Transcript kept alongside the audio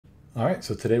All right,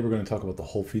 so today we're going to talk about the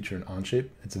hole feature in Onshape.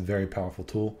 It's a very powerful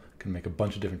tool. It can make a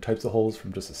bunch of different types of holes,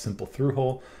 from just a simple through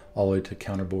hole all the way to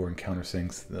counterbore and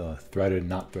countersinks, threaded,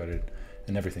 not threaded,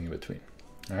 and everything in between.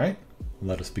 All right,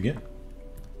 let us begin.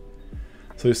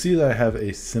 So you see that I have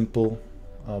a simple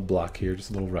block here,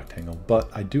 just a little rectangle, but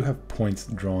I do have points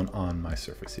drawn on my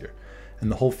surface here. And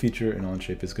the hole feature in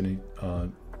Onshape is going to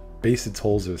base its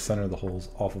holes, or the center of the holes,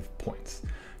 off of points.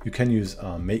 You can use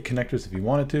mate connectors if you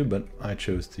wanted to, but I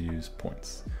chose to use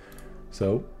points.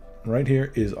 So right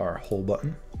here is our hole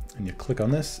button, and you click on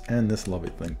this and this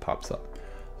lovely thing pops up.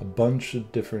 A bunch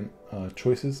of different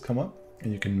choices come up,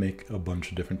 and you can make a bunch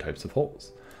of different types of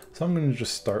holes. So I'm going to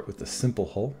just start with the simple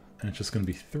hole, and it's just going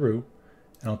to be through,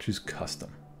 and I'll choose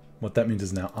custom. What that means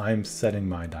is now I'm setting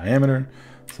my diameter.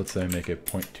 So let's say I make it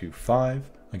 0.25.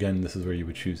 Again, this is where you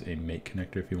would choose a mate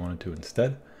connector if you wanted to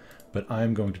instead. But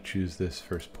I'm going to choose this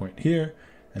first point here.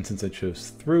 And since I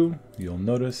chose through, you'll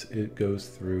notice it goes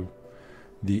through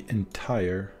the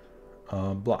entire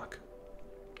block.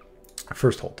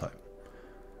 First hole type.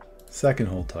 Second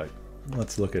hole type.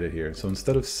 Let's look at it here. So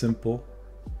instead of simple,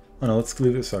 oh no, let's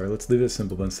leave it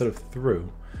simple, but instead of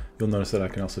through, you'll notice that I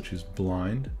can also choose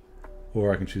blind,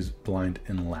 or I can choose blind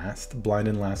and last. Blind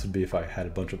and last would be if I had a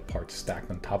bunch of parts stacked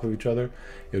on top of each other.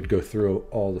 It would go through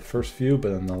all the first few, but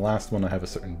then the last one I have a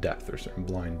certain depth or certain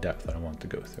blind depth that I want to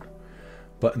go through.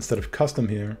 But instead of custom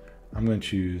here, I'm going to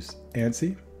choose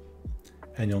ANSI,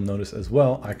 and you'll notice as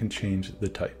well I can change the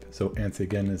type. So ANSI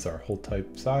again is our hole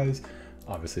type size.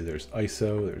 Obviously there's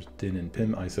ISO, there's DIN and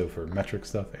PIM, ISO for metric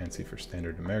stuff, ANSI for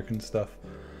standard American stuff.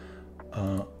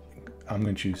 I'm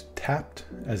going to choose tapped,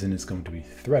 as in it's going to be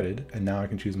threaded, and now I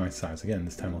can choose my size again.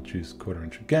 This time I'll choose 1/4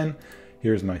 inch again.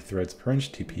 Here's my threads per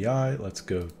inch, TPI. Let's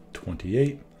go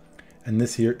 28. And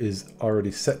this here is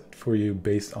already set for you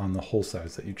based on the hole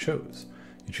size that you chose.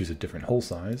 You choose a different hole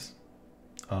size,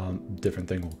 different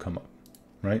thing will come up,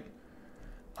 right?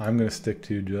 I'm going to stick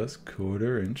to just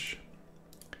 1/4 inch.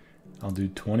 I'll do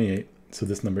 28. So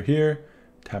this number here,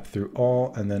 tap through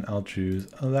all, and then I'll choose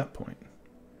that point.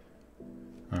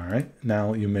 All right,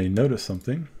 now you may notice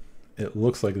something. It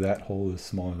looks like that hole is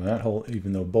smaller than that hole,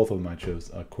 even though both of them I chose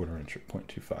a 1/4 inch or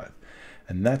 0.25.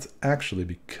 And that's actually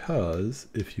because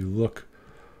if you look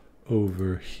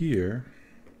over here,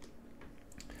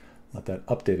 let that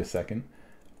update a second.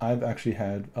 I've actually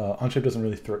had, Onshape doesn't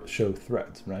really show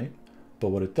threads, right?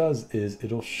 But what it does is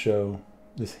it'll show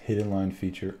this hidden line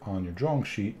feature on your drawing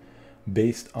sheet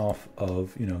based off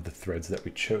of, the threads that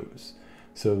we chose.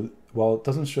 So while it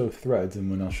doesn't show threads,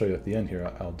 and when I'll show you at the end here,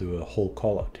 I'll do a whole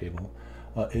callout table,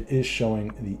 it is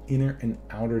showing the inner and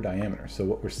outer diameter. So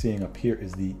what we're seeing up here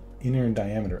is the inner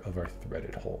diameter of our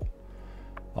threaded hole.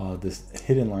 This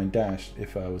hidden line dash,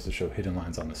 if I was to show hidden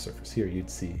lines on the surface here, you'd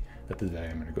see that the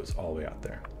diameter goes all the way out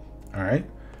there. All right,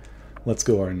 let's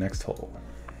go our next hole.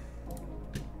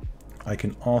 I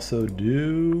can also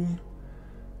do,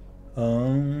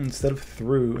 instead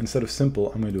of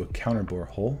simple, I'm going to do a counterbore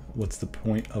hole. What's the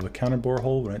point of a counterbore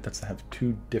hole, right? That's to have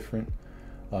two different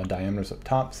diameters up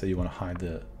top. Say you want to hide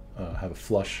the, have a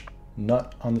flush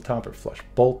nut on the top or flush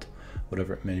bolt,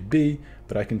 whatever it may be,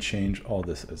 but I can change all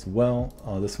this as well.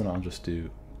 This one I'll just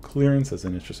do clearance, as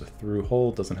in it's just a through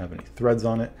hole, doesn't have any threads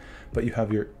on it, but you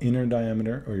have your inner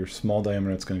diameter, or your small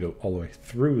diameter that's going to go all the way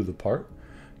through the part,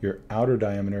 your outer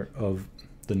diameter of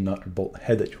the nut or bolt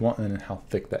head that you want, and then how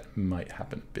thick that might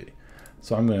happen to be.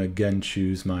 So I'm going to again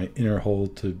choose my inner hole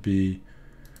to be,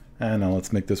 and now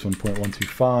let's make this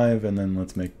 1.125, and then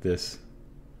let's make this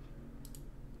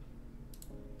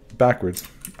backwards.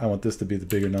 I want this to be the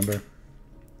bigger number.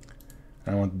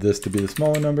 I want this to be the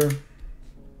smaller number,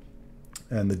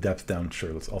 and the depth down,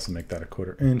 sure, let's also make that a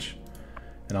 1/4 inch,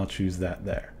 and I'll choose that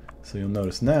there. So you'll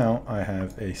notice now I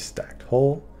have a stacked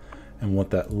hole. And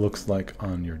what that looks like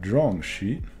on your drawing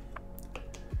sheet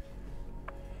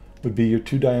would be your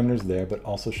two diameters there, but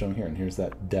also shown here. And here's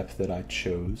that depth that I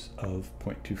chose of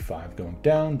 0.25 going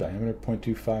down, diameter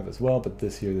 0.25 as well. But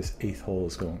this here, this 8th hole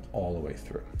is going all the way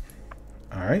through.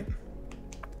 All right,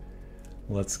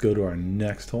 let's go to our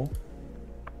next hole.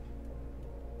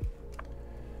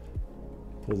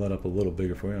 Pull that up a little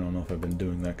bigger for you. I don't know if I've been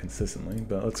doing that consistently,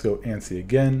 but let's go ANSI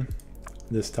again.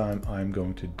 This time I'm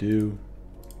going to do,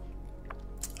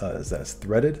 that's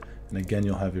threaded, and again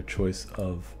you'll have your choice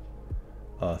of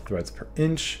threads per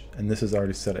inch, and this is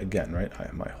already set again, right? I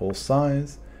have my hole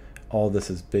size. All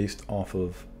this is based off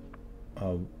of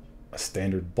a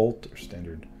standard bolt or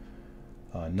standard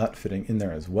nut fitting in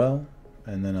there as well,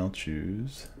 and then I'll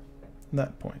choose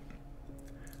that point.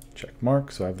 Check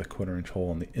mark, so I have the 1/4 inch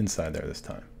hole on the inside there this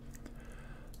time.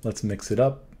 Let's mix it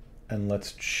up, and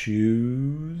let's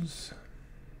choose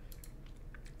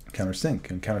countersink,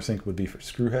 and countersink would be for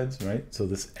screw heads, right? So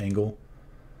this angle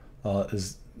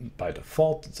is by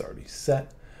default, it's already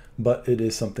set, but it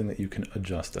is something that you can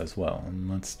adjust as well. And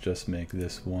let's just make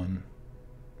this one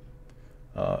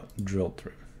drill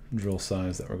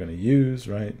size that we're going to use,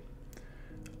 right?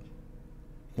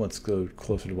 Let's go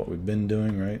closer to what we've been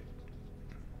doing, right?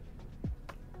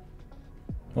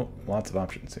 Oh, lots of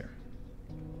options here.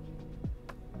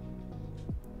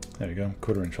 There you go,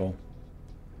 1/4 inch hole.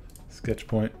 Sketch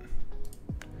point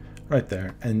right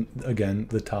there. And again,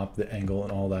 the top, the angle,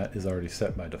 and all that is already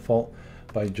set by default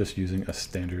by just using a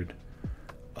standard,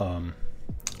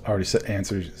 already set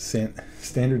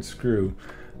standard screw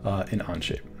in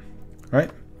Onshape,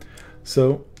 right?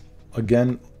 So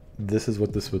again, this is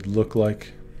what this would look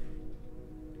like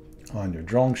on your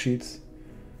drawing sheets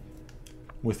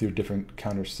with your different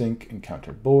countersink and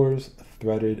counter bores,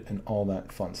 threaded, and all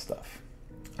that fun stuff.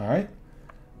 All right.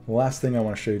 The last thing I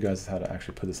want to show you guys is how to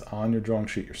actually put this on your drawing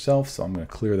sheet yourself. So I'm going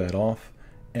to clear that off.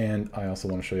 And I also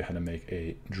want to show you how to make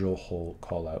a drill hole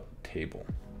call out table.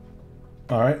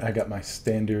 All right, I got my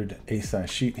standard A-size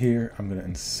sheet here. I'm going to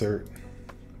insert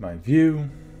my view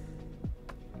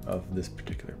of this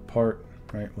particular part,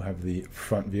 right? We'll have the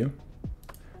front view,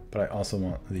 but I also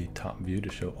want the top view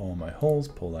to show all my holes.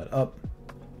 Pull that up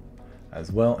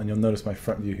as well. And you'll notice my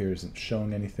front view here isn't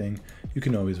showing anything. You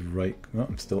can always well,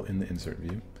 I'm still in the insert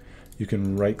view. You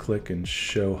can right click and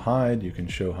show hide. You can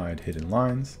show hide hidden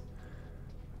lines.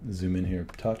 Zoom in here,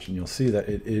 touch, and you'll see that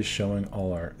it is showing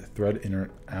all our thread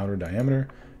inner outer diameter.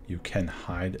 You can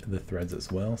hide the threads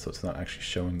as well, so it's not actually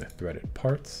showing the threaded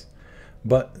parts.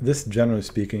 But this, generally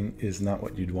speaking, is not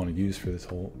what you'd want to use for this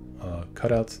whole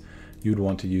cutouts. You'd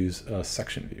want to use a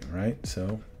section view, right?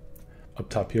 So up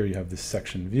top here, you have this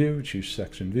section view. Choose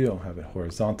section view. I'll have it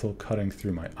horizontal, cutting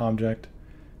through my object,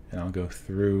 and I'll go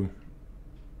through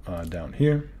down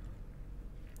here,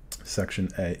 section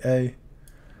AA,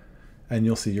 and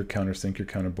you'll see your countersink, your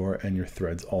counterbore, and your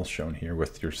threads all shown here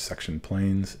with your section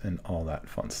planes and all that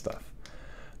fun stuff.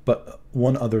 But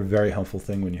one other very helpful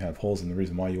thing when you have holes, and the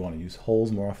reason why you want to use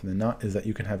holes more often than not, is that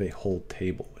you can have a hole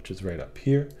table, which is right up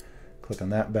here. Click on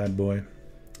that bad boy.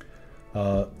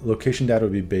 Location data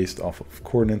would be based off of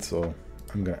coordinates, so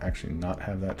I'm going to actually not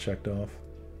have that checked off.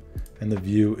 And the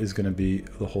view is going to be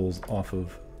the holes off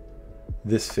of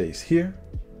this face here.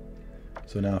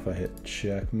 So now if I hit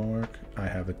check mark, I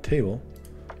have a table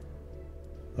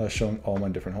showing all my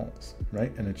different holes,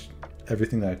 right? And it's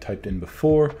everything that I typed in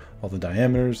before, all the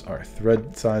diameters, our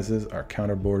thread sizes, our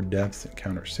counterbore depths and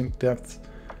countersink depths,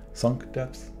 sunk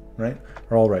depths, right,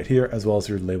 are all right here, as well as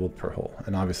your labeled per hole.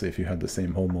 And obviously if you had the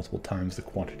same hole multiple times, the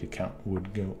quantity count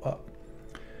would go up.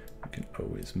 You can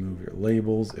always move your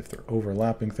labels if they're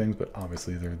overlapping things, but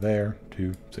obviously they're there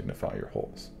to signify your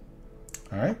holes.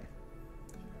 All right.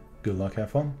 Good luck,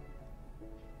 have fun.